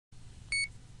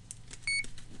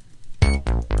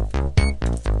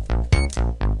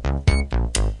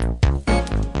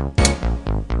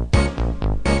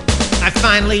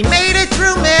finally made it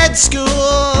through med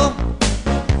school.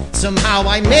 Somehow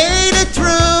I made it through.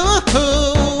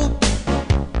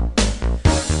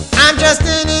 I'm just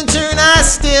an intern, I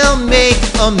still make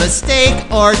a mistake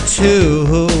or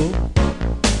two.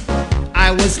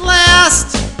 I was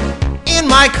last in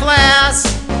my class,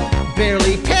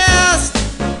 barely passed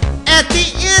at the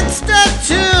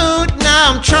institute.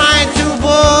 Now I'm trying to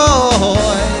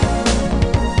avoid,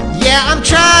 yeah, I'm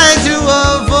trying to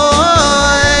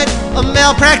avoid a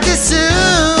malpractice suit.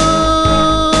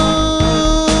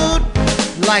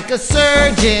 Like a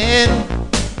surgeon,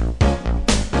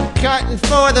 cutting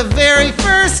for the very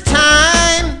first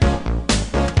time.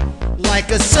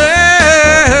 Like a surgeon,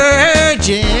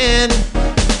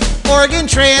 organ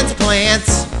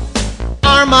transplants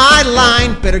are my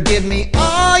line. Better give me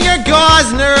all your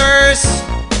gauze, nurse.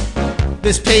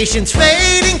 This patient's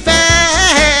fading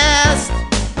fast.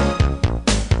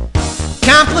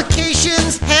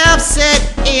 Complications have set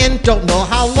in, don't know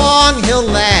how long he'll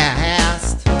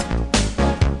last.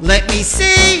 Let me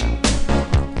see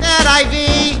that IV.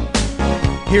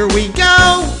 Here we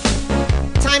go.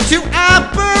 Time to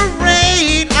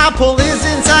operate. I'll pull his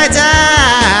insides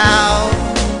out.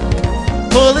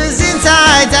 Pull his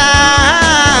insides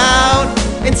out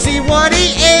and see what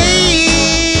he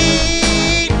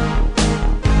ate.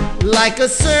 Like a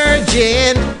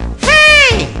surgeon,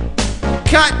 hey,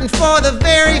 cutting for the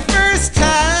very first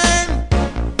time.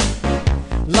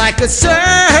 Like a surgeon,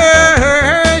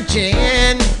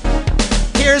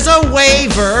 here's a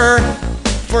waiver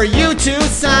for you to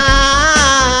sign.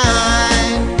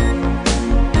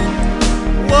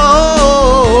 Whoa,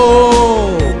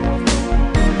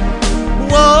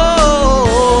 whoa,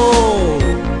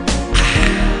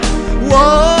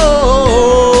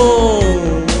 whoa.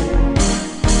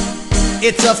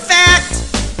 It's a fact,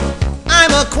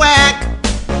 I'm a quack,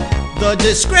 the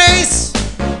disgrace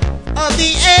of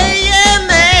the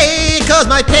AMA, 'cause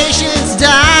my patients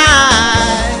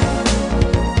die.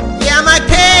 Yeah, my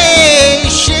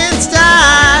patients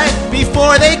die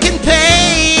before they can pay.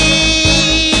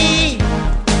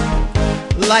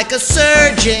 Like a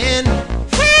surgeon,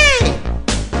 hey,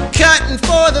 cutting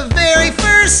for the very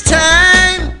first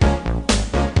time.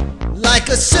 Like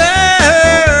a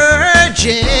surgeon,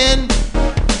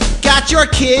 got your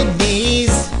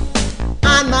kidneys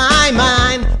on my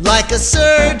mind. Like a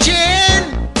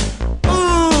surgeon,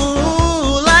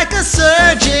 ooh, like a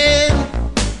surgeon.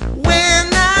 When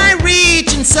I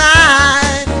reach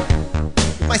inside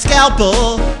with my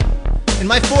scalpel and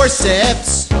my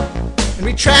forceps and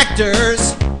retractors,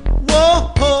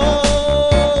 whoa,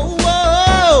 whoa,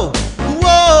 whoa,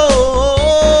 whoa.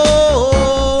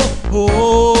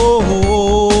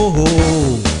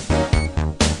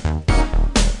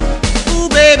 Ooh,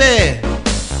 baby,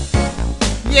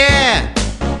 yeah,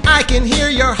 I can hear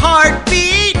your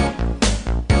heartbeat.